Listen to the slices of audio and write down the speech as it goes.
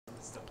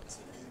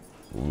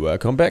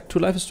Welcome back to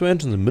Life is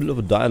Strange. In the middle of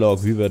a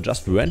dialogue, we were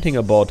just ranting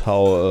about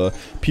how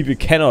people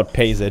cannot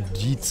pay their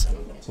deeds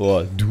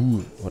or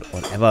do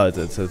whatever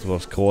it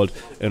was called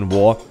in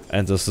war,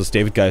 and this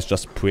David guy is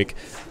just a prick,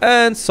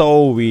 and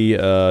so we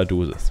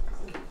do this.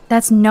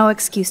 That's no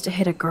excuse to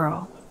hit a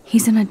girl.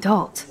 He's an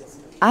adult.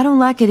 I don't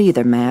like it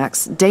either,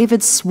 Max.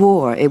 David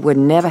swore it would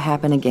never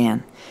happen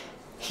again.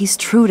 He's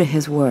true to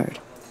his word.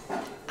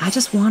 I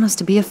just want us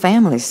to be a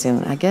family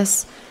soon. I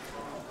guess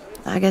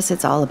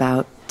it's all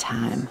about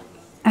time.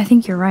 I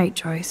think you're right,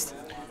 Joyce.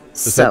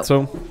 Is that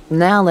so?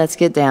 Now let's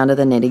get down to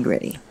the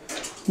nitty-gritty.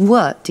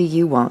 What do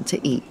you want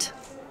to eat?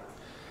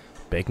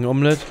 Bacon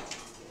omelette?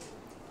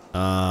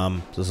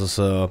 This is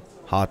a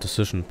hard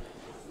decision.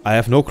 I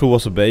have no clue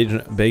what the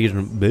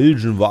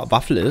Belgian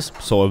waffle is,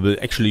 so I will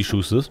actually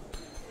choose this.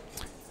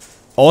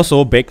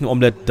 Also, bacon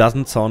omelette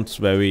doesn't sound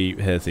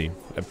very healthy.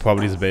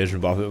 Probably the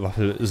Belgian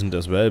waffle isn't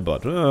as well,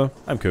 but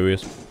I'm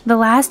curious. The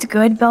last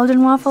good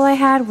Belgian waffle I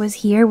had was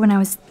here when I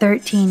was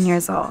 13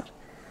 years old.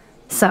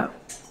 So,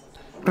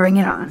 bring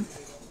it on.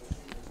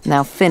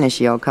 Now finish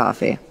your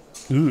coffee.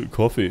 Ooh,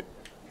 coffee.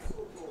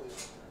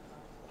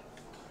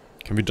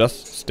 Can we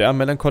just stare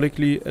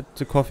melancholically at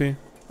the coffee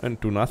and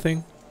do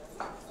nothing?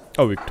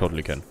 Oh, we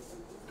totally can.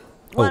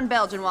 One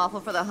Belgian waffle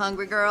for the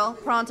hungry girl.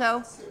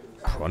 Pronto?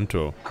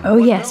 Pronto. Oh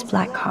yes,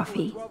 black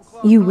coffee.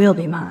 You will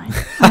be mine.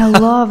 I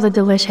love the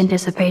delicious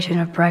anticipation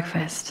of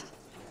breakfast.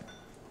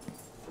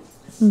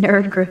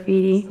 Nerd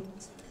graffiti.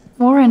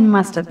 Warren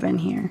must have been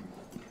here.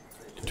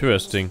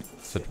 Interesting.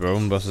 That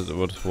Rowan was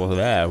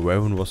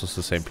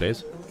the same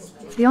place?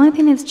 The only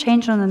thing that's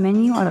changed on the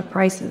menu are the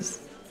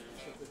prices.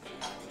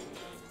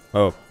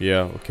 Oh,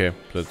 yeah, okay.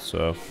 Let's,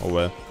 oh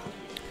well.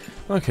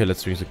 Okay,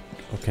 let's drink the...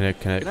 Oh, can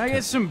I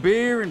get some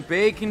beer and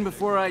bacon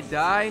before I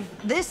die?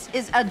 This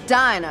is a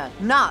diner,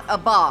 not a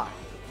bar.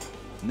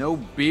 No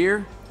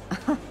beer?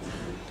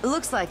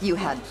 Looks like you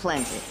had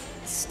plenty.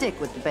 Stick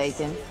with the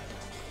bacon.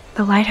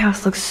 The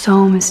lighthouse looks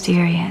so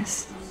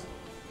mysterious.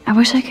 I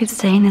wish I could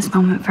stay in this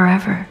moment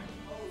forever.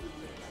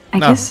 I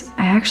guess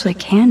I actually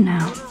can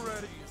now.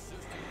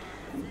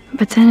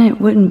 But then it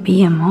wouldn't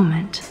be a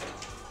moment.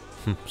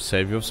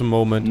 Savior of the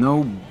moment.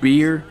 No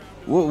beer?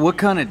 What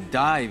kind of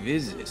dive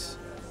is this?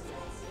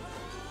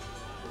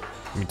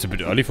 It's a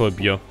bit early for a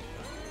beer.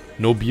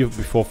 No beer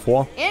before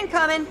 4.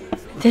 Incoming!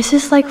 This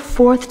is like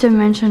fourth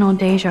dimensional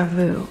deja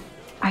vu.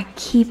 I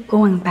keep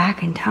going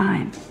back in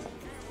time.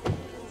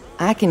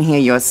 I can hear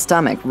your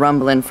stomach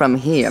rumbling from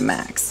here,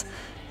 Max.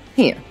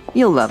 Here,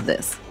 you'll love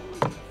this.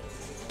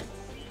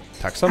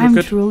 I'm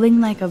drooling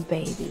like a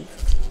baby.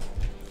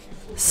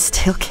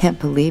 Still can't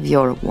believe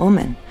you're a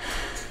woman.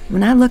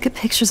 When I look at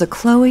pictures of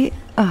Chloe,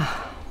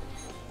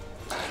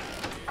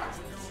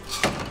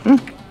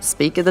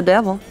 speak of the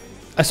devil.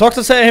 I saw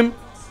the same.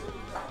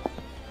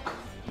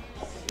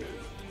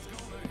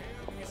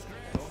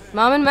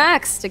 Mom and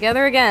Max,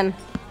 together again.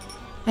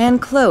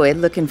 And Chloe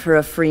looking for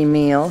a free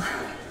meal.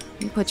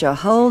 You put your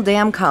whole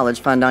damn college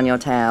fund on your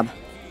tab.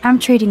 I'm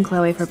treating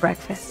Chloe for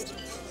breakfast.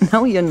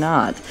 No, you're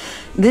not.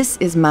 This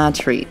is my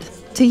treat.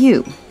 To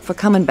you, for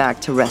coming back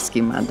to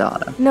rescue my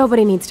daughter.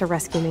 Nobody needs to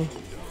rescue me.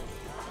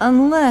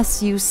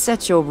 Unless you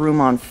set your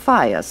room on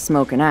fire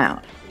smoking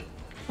out.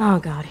 Oh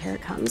god, here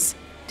it comes.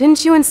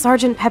 Didn't you and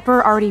Sergeant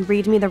Pepper already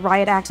read me the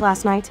riot act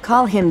last night?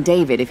 Call him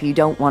David if you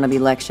don't want to be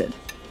lectured.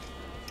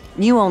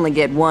 You only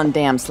get one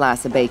damn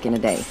slice of bacon a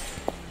day.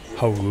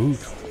 How rude.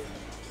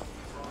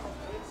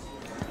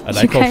 I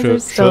like how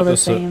shirt still the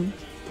same.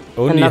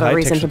 Another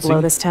reason to blow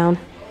this town.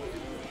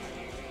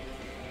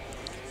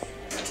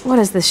 What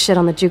is this shit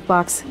on the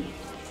jukebox?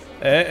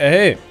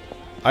 Hey,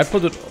 I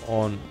put it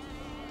on.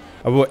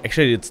 Oh, well,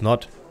 actually, it's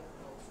not.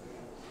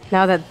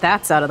 Now that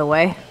that's out of the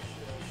way.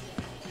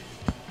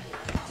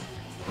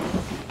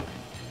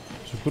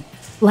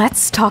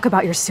 Let's talk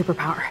about your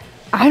superpower.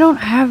 I don't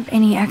have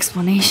any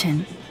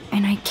explanation,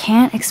 and I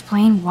can't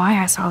explain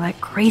why I saw that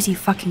crazy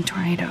fucking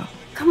tornado.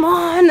 Come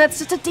on, that's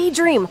just a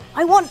daydream.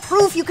 I want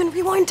proof you can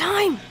rewind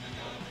time.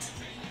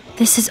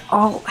 This is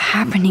all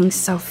happening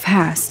so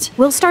fast.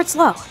 We'll start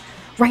slow.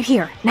 Right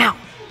here, now.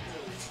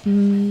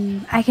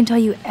 I can tell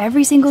you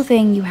every single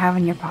thing you have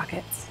in your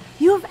pockets.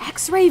 You have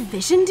X-ray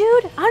vision,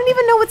 dude? I don't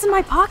even know what's in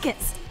my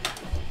pockets.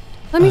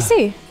 Let me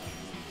see.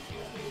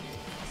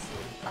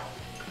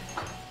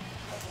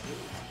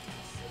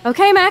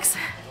 Okay, Max.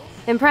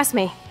 Impress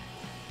me.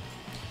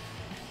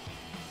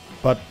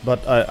 But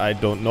I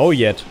don't know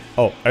yet.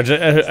 Oh, I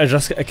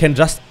can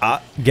just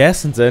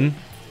guess and then.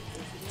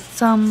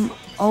 Some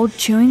old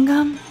chewing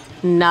gum?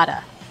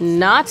 Nada.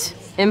 Not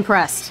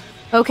impressed.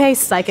 Okay,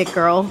 psychic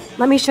girl.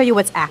 Let me show you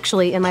what's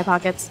actually in my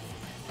pockets.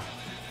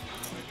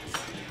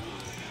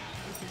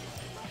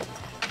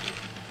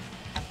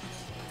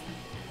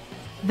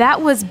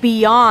 That was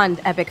beyond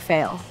epic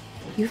fail.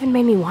 You even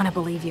made me want to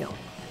believe you.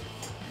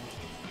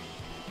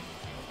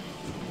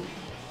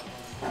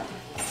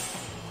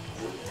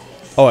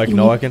 Oh, I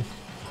can.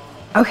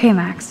 Okay,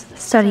 Max.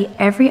 Study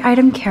every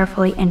item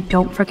carefully and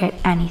don't forget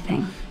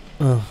anything.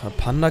 A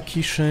panda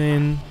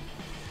keychain.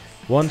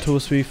 1, 2,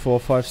 3, 4,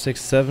 5,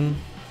 6, 7.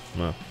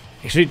 No.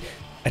 Actually,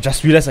 I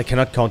just realized I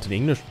cannot count in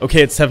English.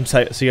 Okay, it's 7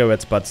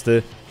 cigarettes, but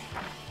still.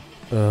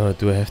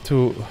 Do I have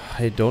to?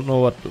 I don't know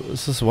what.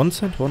 Is this 1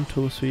 cent? 1,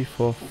 2, 3,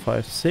 4,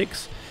 5,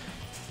 6.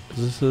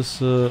 This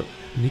is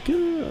nickel?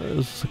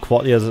 This is a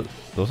quart. Yeah,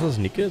 those are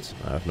nickels?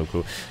 I have no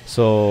clue.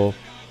 So,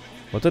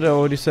 what did I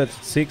already said?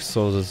 6.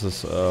 So this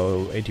is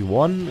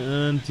 81,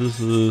 and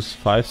this is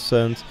 5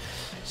 cents.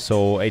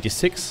 So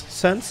 86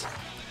 cents.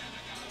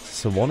 This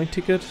is a warning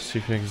ticket. See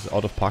if it's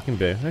out of parking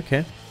bay.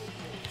 Okay.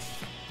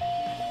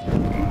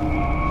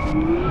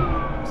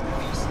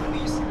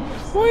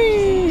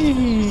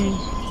 Whee!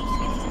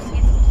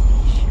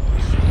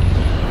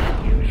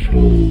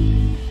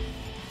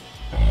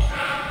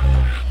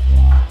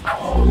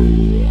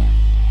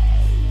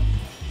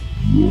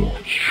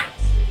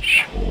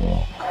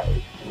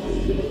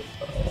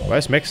 Why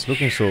is Max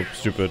looking so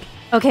stupid?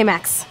 Okay,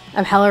 Max.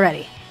 I'm hella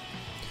ready.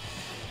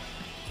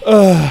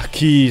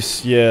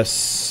 Keys,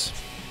 yes.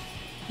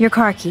 Your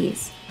car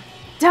keys.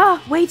 Duh,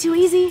 way too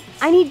easy.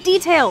 I need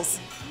details.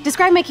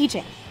 Describe my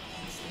keychain.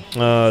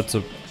 It's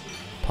a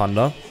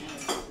panda.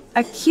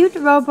 A cute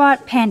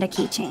robot panda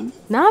keychain.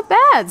 Not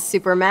bad,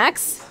 Super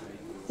Max.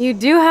 You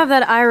do have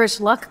that Irish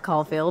luck,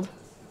 Caulfield.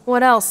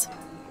 What else?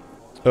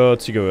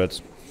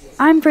 Cigarettes.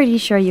 I'm pretty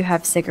sure you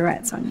have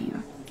cigarettes on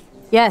you.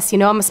 Yes, you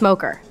know I'm a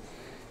smoker.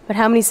 But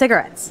how many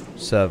cigarettes?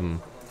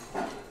 7.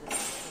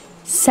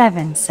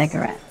 7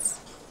 cigarettes.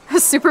 A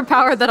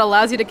superpower that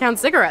allows you to count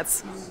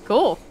cigarettes.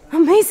 Cool.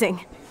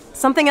 Amazing.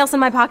 Something else in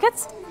my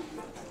pockets?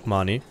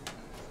 Money.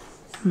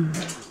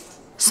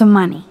 Some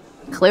money.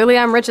 Clearly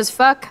I'm rich as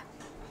fuck.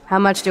 How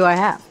much do I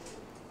have?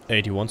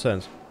 81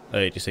 cents.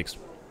 86.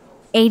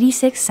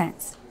 86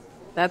 cents.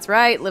 That's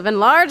right, living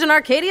large in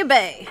Arcadia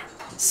Bay.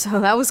 So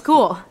that was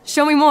cool.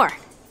 Show me more.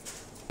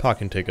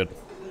 Parking ticket.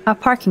 A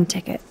parking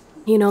ticket.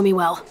 You know me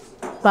well.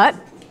 But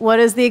what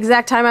is the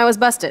exact time I was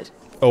busted?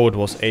 Oh, it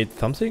was 8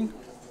 something?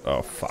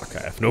 Oh, fuck,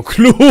 I have no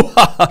clue.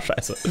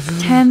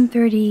 Scheiße.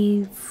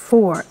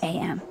 10:34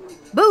 a.m.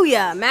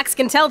 Booyah! Max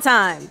can tell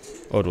time.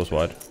 Oh, it was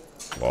white.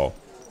 Wow.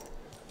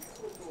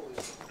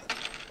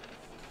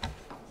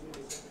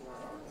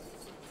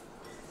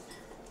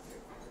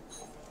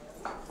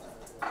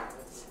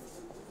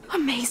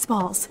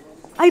 Amazeballs.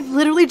 I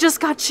literally just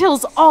got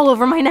chills all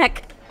over my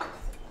neck.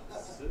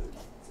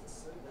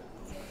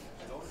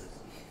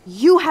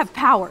 You have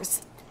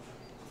powers.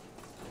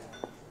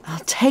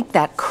 I'll take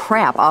that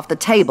crap off the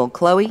table,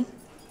 Chloe.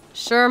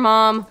 Sure,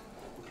 Mom.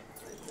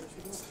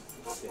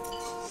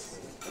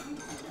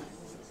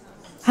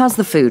 How's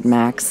the food,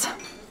 Max?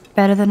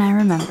 Better than I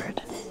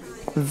remembered.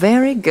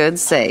 Very good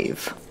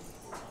save.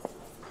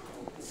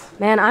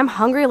 Man, I'm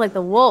hungry like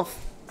the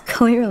wolf.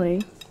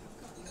 Clearly.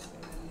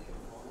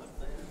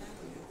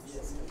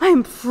 I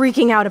am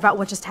freaking out about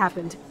what just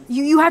happened.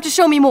 You have to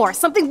show me more.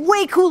 Something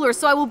way cooler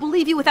so I will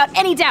believe you without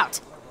any doubt.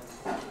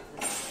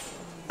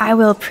 I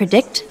will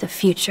predict the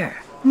future.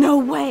 No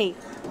way.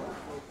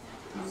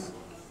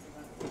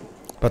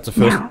 But the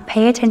first... Now,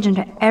 pay attention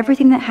to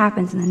everything that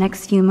happens in the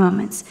next few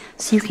moments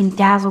so you can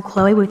dazzle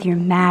Chloe with your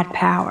mad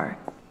power.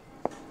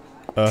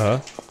 Uh-huh.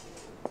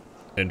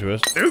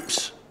 Interesting.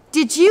 Oops.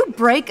 Did you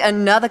break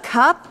another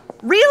cup?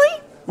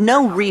 Really?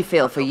 No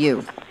refill for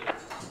you.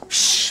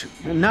 Shh.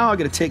 Now I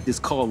gotta take this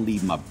call and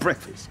leave my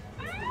breakfast.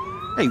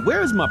 Hey,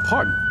 where is my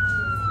partner?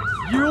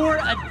 You're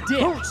a dick.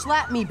 Don't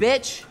slap me,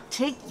 bitch.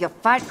 Take your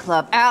fight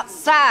club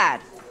outside.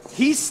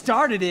 He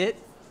started it.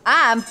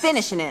 I'm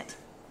finishing it.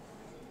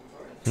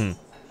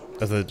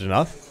 Is it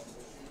enough?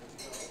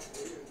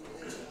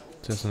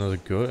 There's another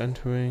girl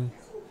entering.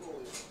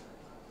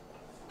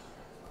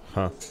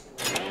 Huh.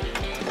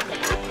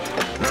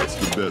 That's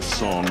the best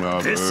song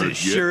I've This heard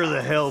is yet. sure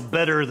the hell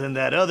better than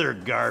that other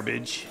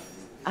garbage.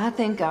 I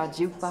think our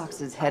jukebox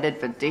is headed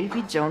for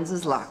Davy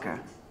Jones's locker.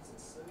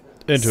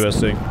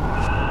 Interesting.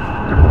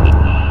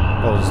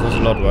 Oh, this is a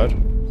lot, right?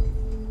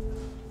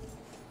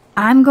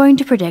 I'm going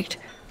to predict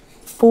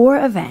 4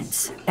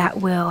 events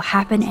that will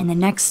happen in the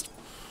next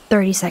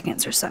 30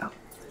 seconds or so.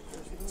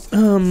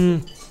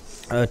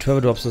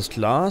 Trevor drops his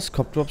glass,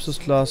 cop drops his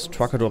glass,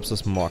 trucker drops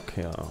his mug,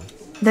 yeah.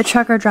 The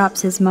trucker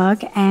drops his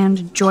mug,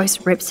 and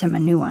Joyce rips him a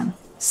new one.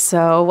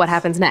 So what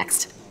happens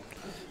next?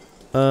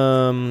 The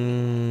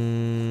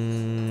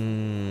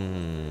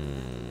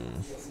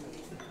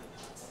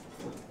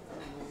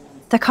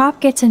cop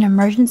gets an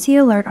emergency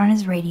alert on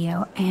his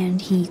radio,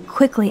 and he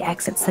quickly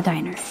exits the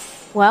diner.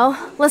 Well,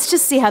 let's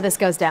just see how this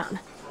goes down.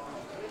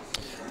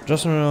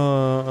 Just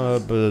I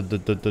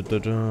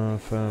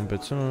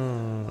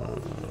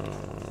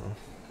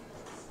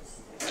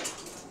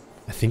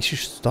think she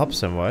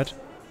stops him, right?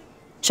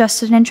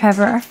 Justin and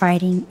Trevor are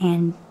fighting,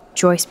 and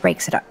Joyce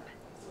breaks it up.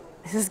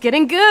 This is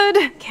getting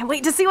good. Can't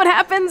wait to see what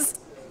happens.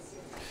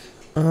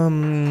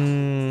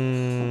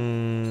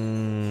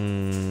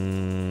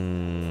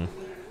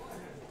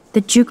 The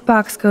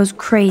jukebox goes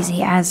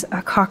crazy as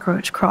a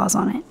cockroach crawls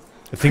on it.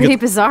 I think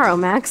Pretty bizarro,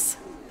 Max.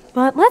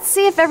 But let's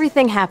see if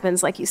everything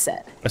happens like you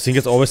said.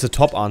 it's always the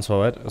top answer,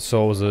 right?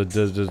 So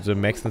the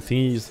Max and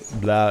thingies,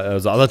 blah,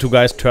 the other 2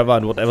 guys, Trevor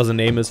and whatever the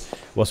name is,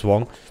 was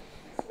wrong.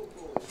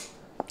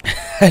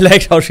 I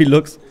like how she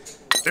looks.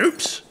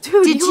 Oops.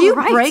 Dude, Did you you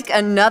were right. break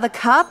another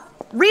cup?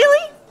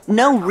 Really?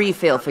 No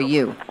refill for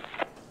you.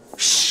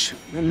 Shh.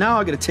 Now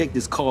I gotta take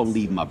this call and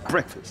leave my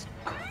breakfast.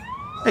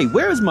 Hey,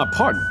 where is my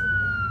partner?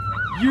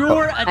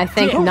 You're a I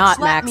think dick. not,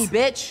 Slap Max. me,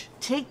 bitch.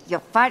 Take your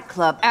fight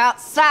club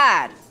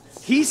outside.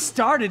 He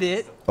started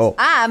it. Oh,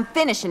 I'm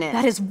finishing it.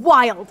 That is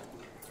wild.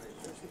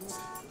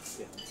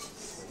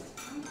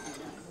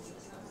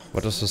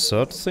 what is the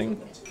third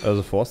thing?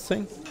 The fourth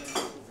thing?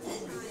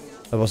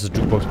 That was the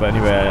jukebox, but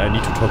anyway, I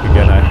need to talk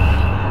again.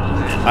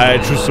 I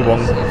choose the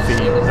wrong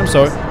thingy. I'm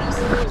sorry.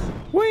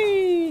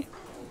 Whee!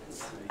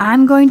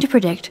 I'm going to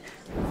predict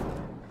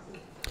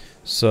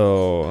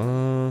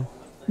So,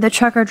 the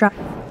trucker drop.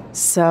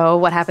 So,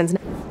 what happens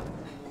next?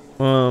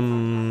 I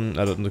don't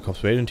know, the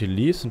cops wait until he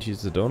leaves, and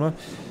he's the donor,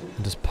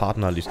 and his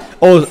partner leaves.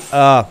 Oh,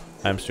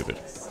 I'm stupid.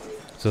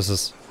 So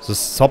this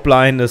top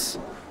line is,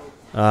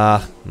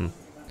 The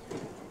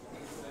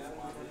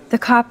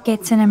cop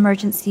gets an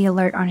emergency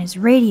alert on his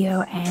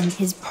radio, and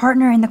his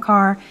partner in the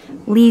car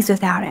leaves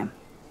without him.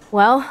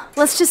 Well,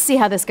 let's just see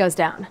how this goes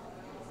down.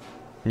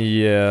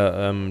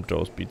 yeah,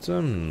 Joe beats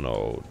him.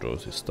 No,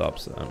 Josie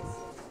stops them.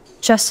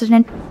 Justin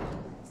and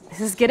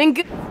This is getting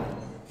good.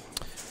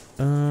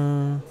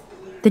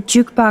 the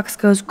jukebox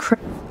goes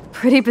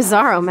Pretty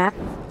bizarro, Matt.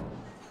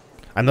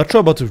 I'm not sure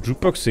about the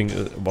jukebox thing.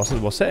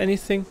 Was there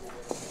anything?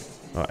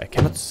 Oh, I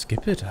cannot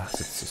skip it. Ah,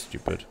 that's so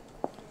stupid.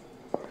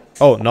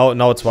 Oh,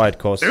 now it's white,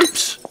 cause.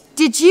 Oops.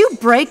 Did you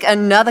break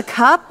another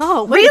cup?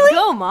 Oh, way to really?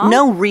 go, Mom.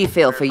 No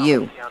refill for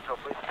you.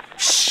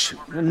 Shh.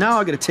 Now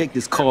I gotta take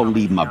this call and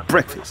leave my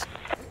breakfast.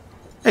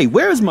 Hey,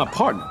 where is my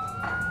partner?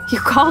 You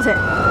called it.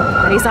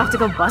 And he's off to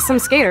go bust some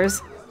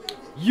skaters.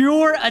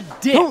 You're a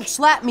dick. Don't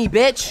slap me,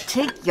 bitch.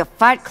 Take your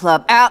fight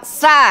club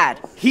outside.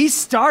 He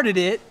started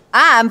it.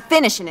 I'm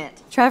finishing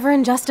it. Trevor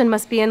and Justin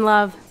must be in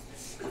love.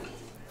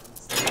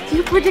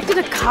 You predicted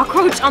a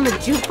cockroach on the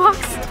jukebox?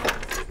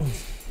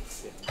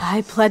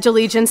 I pledge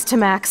allegiance to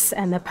Max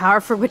and the power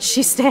for which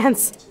she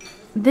stands.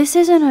 This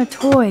isn't a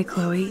toy,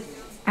 Chloe.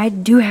 I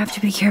do have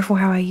to be careful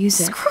how I use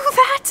it. Screw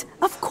that!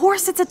 Of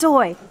course it's a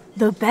toy.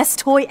 The best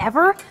toy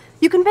ever?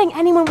 You can bang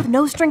anyone with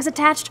no strings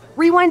attached,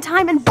 rewind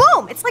time, and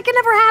boom! It's like it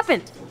never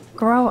happened.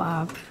 Grow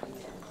up.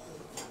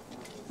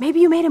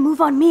 Maybe you made a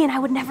move on me and I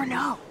would never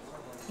know.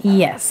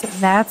 Yes,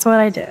 that's what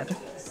I did.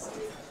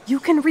 You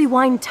can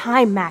rewind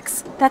time,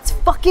 Max. That's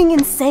fucking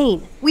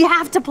insane. We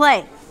have to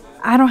play.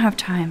 I don't have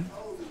time.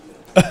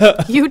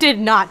 You did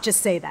not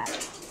just say that.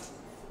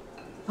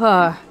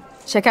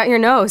 Check out your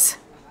nose.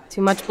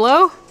 Too much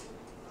blow?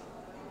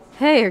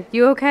 Hey, are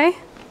you okay?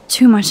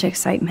 Too much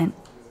excitement.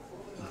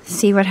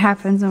 See what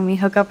happens when we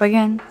hook up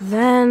again?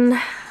 Then,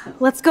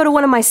 let's go to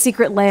one of my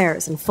secret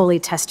lairs and fully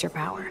test your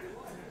power.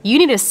 You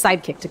need a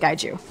sidekick to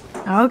guide you.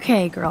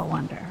 Okay, girl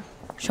wonder.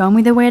 Show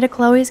me the way to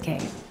Chloe's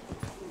cave.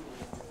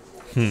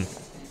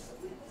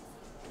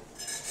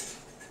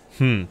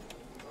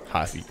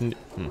 Half-eaten.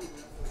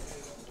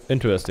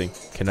 Interesting.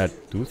 Can I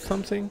do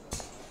something?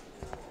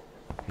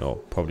 No,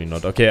 probably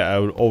not. Okay, I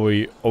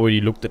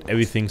already looked at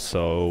everything,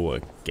 so I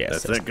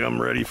guess. I think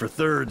I'm ready for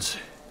thirds.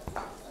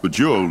 But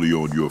you're only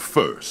on your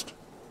first.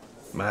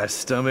 My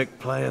stomach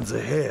plans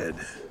ahead.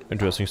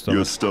 Interesting stuff.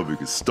 Your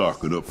stomach is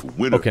stocking up for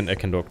winter. Okay, I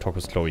can talk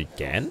with Chloe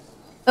again.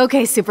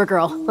 Okay,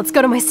 Supergirl, let's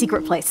go to my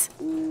secret place.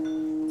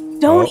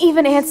 Don't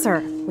even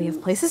answer. We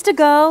have places to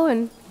go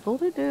and people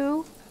to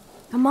do.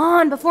 Come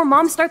on, before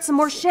Mom starts some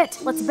more shit.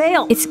 Let's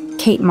bail. It's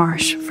Kate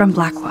Marsh from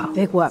Blackwell.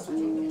 Big whoop.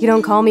 You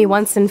don't call me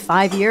once in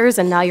 5 years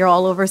and now you're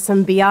all over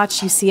some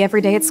biatch you see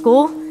every day at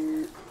school?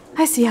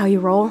 I see how you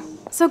roll.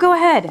 So go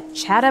ahead,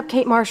 chat up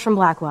Kate Marsh from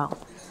Blackwell.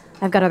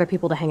 I've got other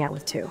people to hang out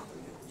with too.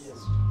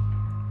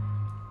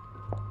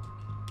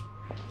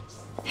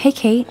 Hey,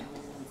 Kate.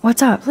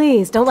 What's up?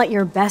 Please, don't let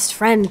your best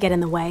friend get in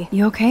the way.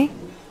 You okay?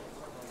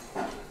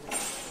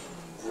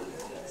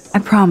 I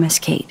promise,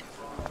 Kate.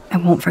 I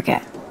won't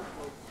forget.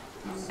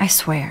 I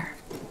swear.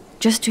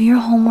 Just do your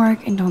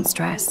homework and don't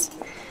stress.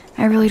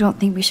 I really don't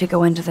think we should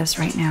go into this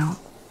right now.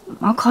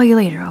 I'll call you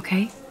later,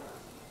 okay?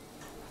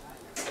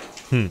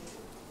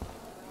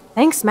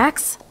 Thanks,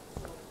 Max.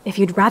 If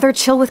you'd rather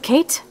chill with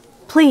Kate,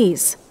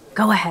 please,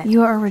 go ahead.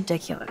 You are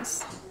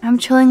ridiculous. I'm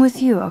chilling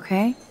with you,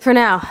 okay? For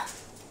now,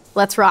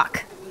 let's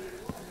rock.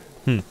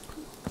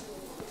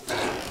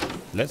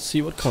 Let's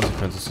see what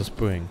consequences this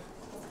bring.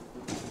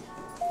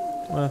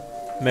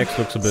 Max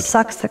looks a bit.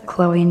 Sucks that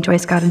Chloe and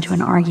Joyce got into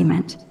an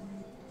argument.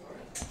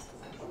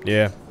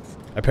 Yeah.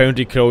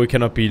 Apparently Chloe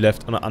cannot be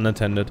left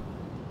unattended.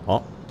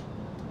 Oh.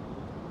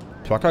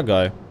 Trucker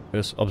guy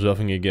is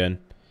observing again.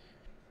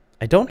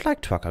 I don't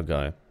like Trucker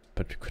guy,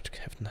 but we could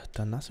have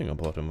done nothing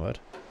about him, right?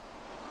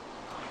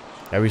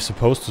 Yeah, we're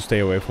supposed to stay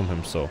away from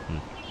him, so.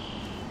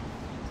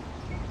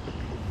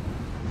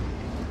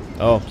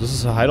 Oh, this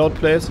is a hideout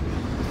place?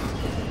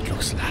 It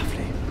looks lovely.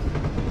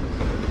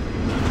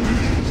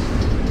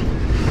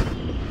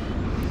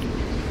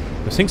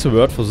 I think the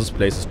word for this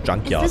place is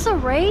junkyard. Is this a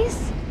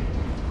race?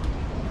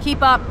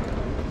 Keep up.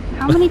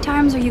 How many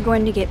times are you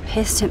going to get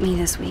pissed at me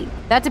this week?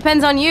 That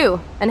depends on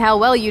you and how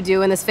well you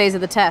do in this phase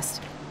of the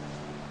test.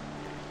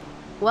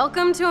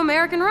 Welcome to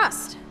American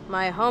Rust,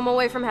 my home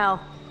away from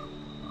hell.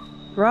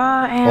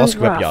 Raw and Or rough.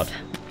 scrapyard.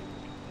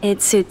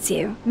 It suits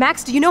you.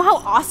 Max, do you know how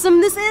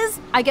awesome this is?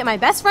 I get my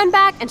best friend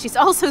back, and she's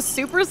also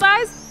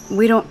supersized.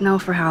 We don't know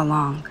for how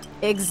long.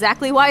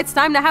 Exactly why it's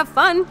time to have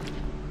fun.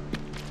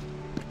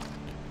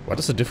 What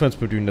is the difference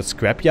between the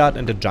scrapyard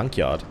and the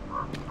junkyard?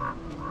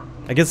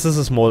 I guess this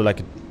is more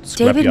like a scrapyard.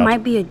 David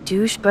might be a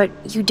douche, but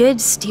you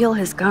did steal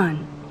his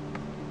gun.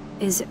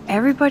 Is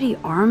everybody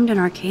armed in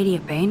Arcadia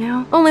Bay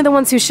now? Only the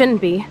ones who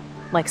shouldn't be,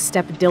 like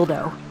Step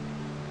Dildo.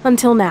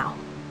 Until now.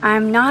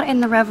 I'm not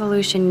in the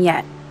revolution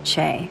yet,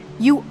 Che.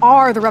 You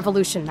are the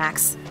revolution,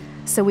 Max.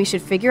 So we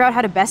should figure out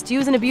how to best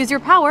use and abuse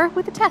your power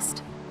with a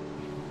test.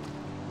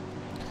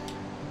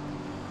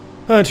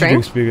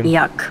 Drink?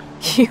 Yuck.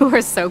 You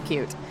are so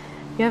cute.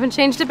 You haven't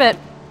changed a bit.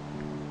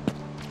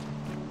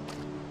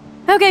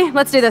 Okay,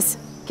 let's do this.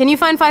 Can you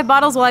find 5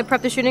 bottles while I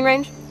prep the shooting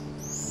range?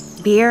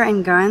 Beer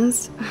and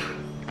guns?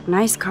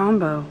 Nice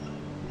combo.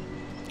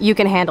 You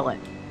can handle it.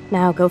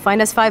 Now go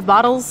find us 5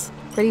 bottles,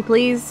 pretty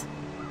please.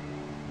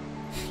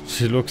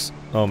 She looks...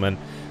 Oh man.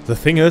 The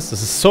thing is,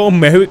 this is so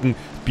American.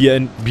 Beer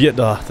and... Beer...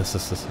 Ah, this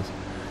is...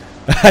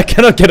 I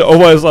cannot get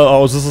over this.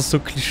 Oh, this is so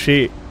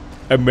cliche.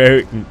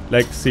 American.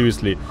 Like,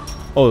 seriously.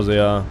 Oh, they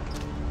are...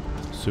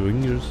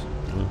 syringes?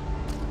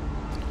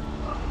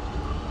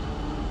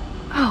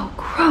 Oh,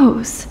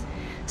 gross.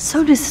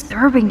 So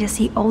disturbing to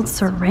see old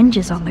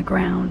syringes on the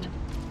ground.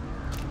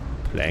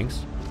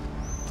 Planks?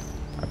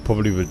 I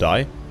probably will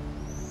die.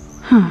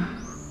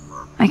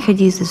 I could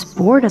use this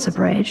board as a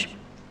bridge.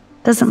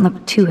 Doesn't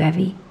look too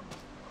heavy.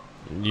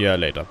 Yeah,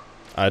 later.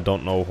 I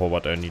don't know for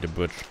what I need a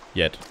bridge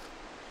yet.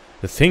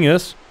 The thing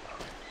is,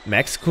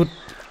 Max could...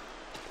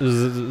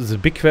 The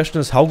big question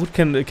is, how good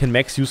can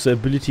Max use the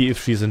ability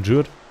if she's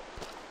injured?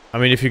 I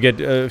mean, if you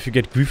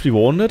get briefly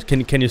wounded,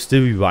 can you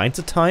still rewind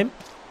the time?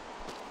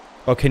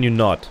 Or can you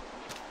not?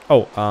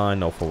 Oh, I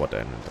know for what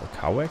I need a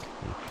car wreck.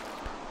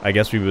 I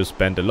guess we will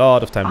spend a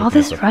lot of time. All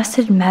this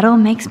rusted metal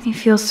makes me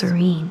feel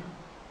serene.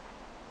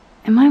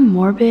 Am I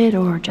morbid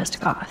or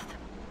just goth?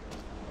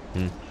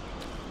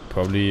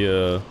 Probably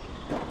a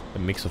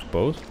mix of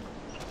both.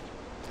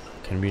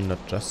 Can we not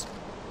just...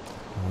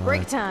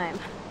 Break time.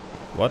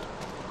 What?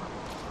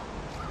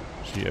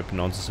 She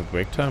pronounces a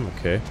break time?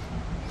 Okay.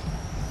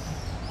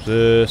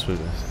 This will...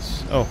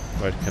 Oh,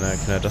 right. Can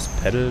I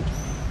just pedal it?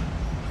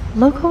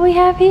 Look what we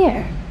have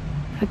here.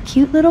 A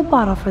cute little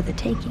bottle for the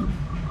taking.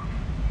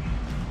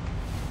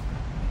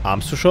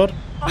 Arms too short?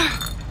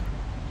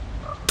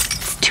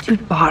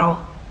 Stupid bottle.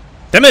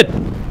 Damn it!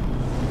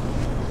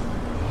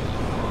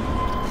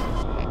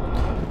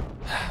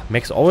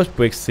 Max always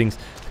breaks things.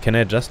 Can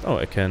I just... Oh,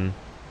 I can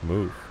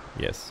move.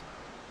 Yes.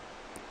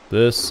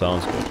 This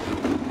sounds good.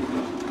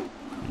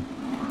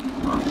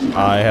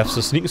 I have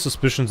the sneaking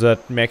suspicion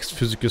that Max's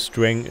physical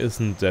strength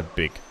isn't that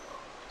big.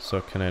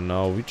 So can I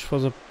now reach for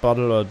the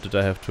bottle, or did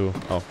I have to...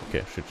 Oh,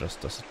 okay, she just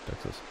does it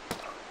like this.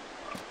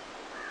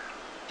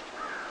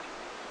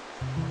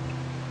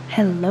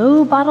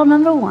 Hello, bottle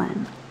number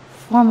 1.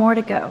 4 more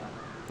to go.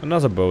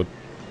 Another boat.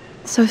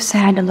 So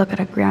sad to look at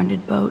a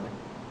grounded boat.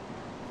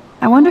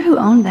 I wonder who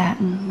owned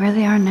that and where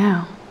they are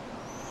now.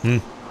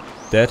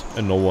 Dead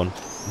and no one.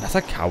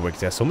 Another car wreck.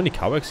 There are so many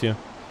car wrecks here.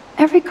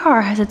 Every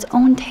car has its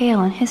own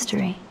tale and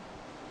history.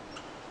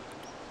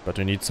 But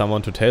we need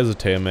someone to tell the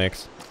tale,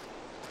 Max.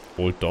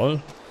 Old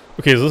doll?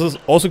 Okay, this is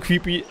also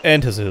creepy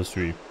and has a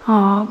history.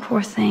 Oh,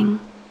 poor thing.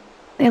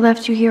 They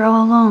left you here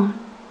all alone.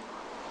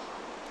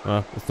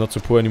 It's not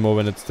so poor anymore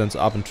when it stands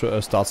up and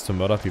starts to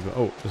murder people.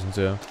 Oh, isn't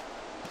there...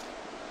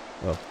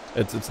 Well,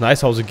 it's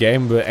nice how the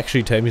game will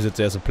actually tell me that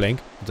there's a plank,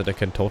 that I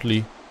can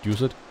totally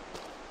use it.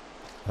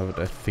 But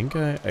I think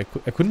I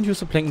couldn't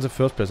use the plank in the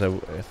first place. I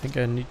think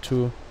I need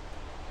to...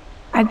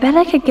 I bet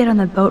I could get on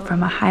the boat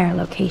from a higher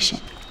location.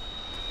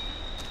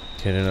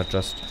 Can I not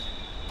just...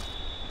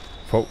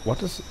 For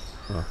what is...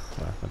 Oh,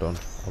 yeah,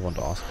 I want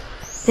to ask.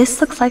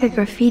 This looks like a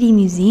graffiti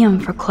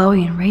museum for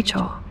Chloe and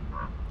Rachel.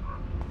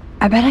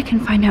 I bet I can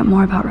find out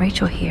more about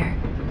Rachel here.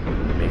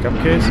 Makeup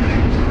case?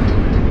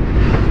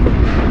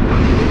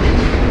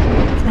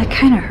 That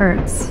kind of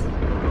hurts.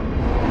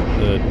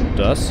 It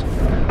does.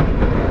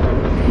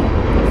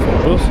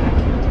 Photos?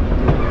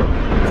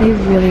 They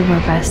really were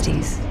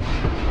besties.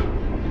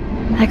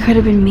 That could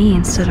have been me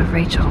instead of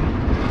Rachel.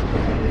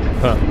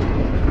 Huh.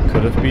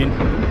 Could have been.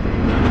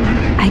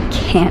 I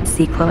can't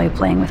see Chloe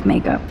playing with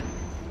makeup.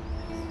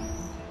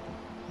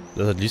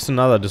 There's at least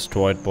another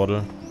destroyed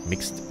bottle.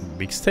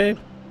 Mixtape?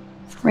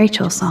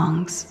 Rachel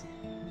songs.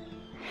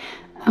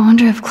 I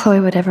wonder if Chloe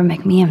would ever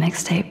make me a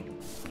mixtape.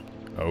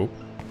 Oh.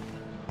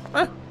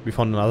 We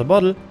found another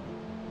bottle.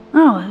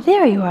 Oh,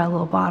 there you are,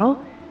 little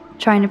bottle.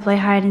 Trying to play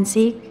hide and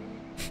seek?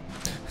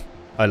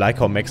 I like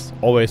how Max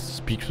always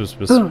speaks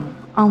with... Boom.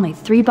 Only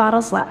 3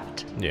 bottles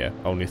left. Yeah,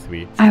 only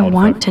 3. I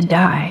want to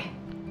die.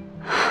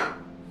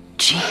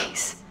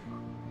 Jeez.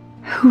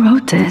 Who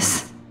wrote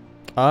this?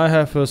 I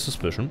have a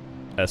suspicion,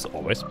 as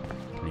always.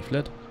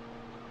 Leaflet.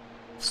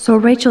 So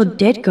Rachel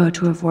did go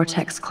to a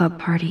Vortex Club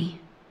party.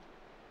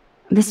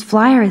 This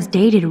flyer is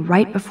dated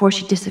right before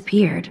she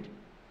disappeared.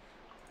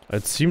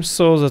 It seems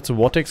so that the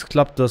Vortex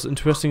Club does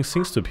interesting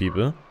things to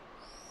people.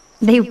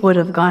 They would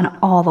have gone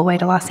all the way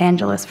to Los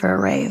Angeles for a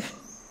rave.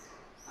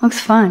 Looks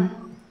fun.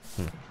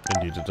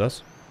 Indeed it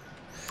does.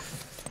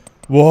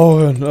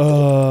 Warren,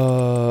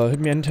 hit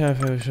me anytime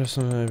if I just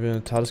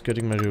TARDIS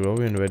getting my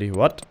DeLorean ready.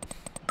 What?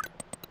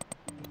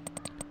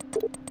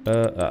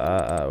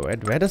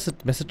 Where does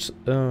it message,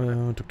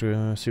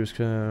 Dr. Sirius,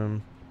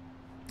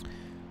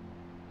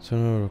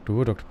 so,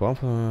 Dr. Brown,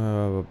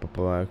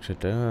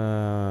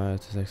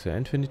 it's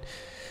infinite.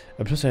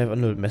 Plus I have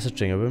unloaded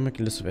messaging. I will make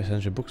a list of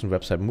essential books and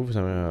website movies.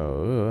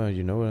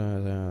 You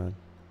know,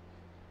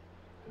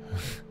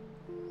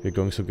 we're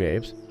going to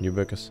Gabe's, New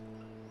Burgers.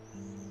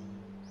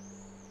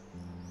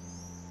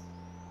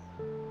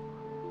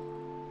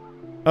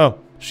 Oh,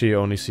 she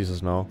only sees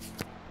us now.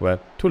 Well,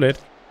 too late.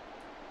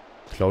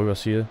 Chloe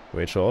was here.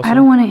 Rachel also. I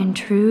don't want to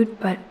intrude,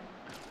 but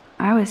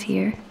I was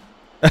here.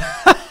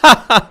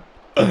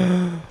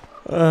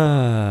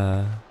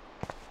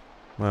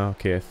 Well,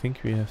 okay, I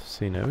think we have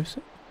seen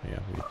everything. Yeah,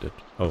 we did.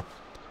 Oh.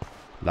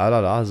 La la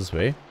la, this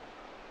way.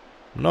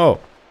 No.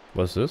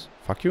 What's this?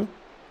 Fuck you?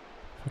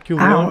 Fuck you.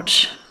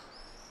 Ouch.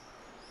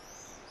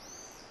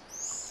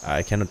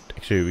 I cannot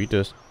actually read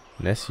this.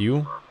 Bless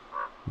you.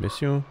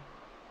 Miss you.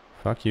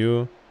 Fuck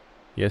you.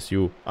 Yes,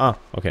 you. Ah,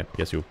 okay.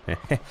 Yes, you.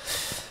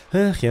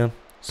 Yeah.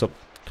 So,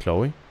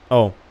 Chloe.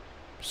 Oh.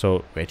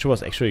 So, Rachel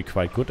was actually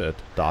quite good at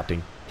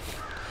darting.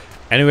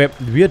 Anyway,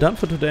 we are done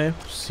for today.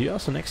 See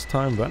us the next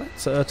time when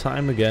it's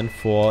time again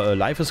for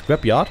Life is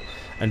Scrapyard.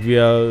 And we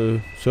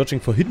are searching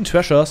for hidden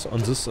treasures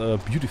on this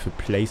beautiful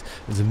place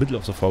in the middle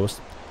of the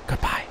forest.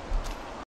 Goodbye.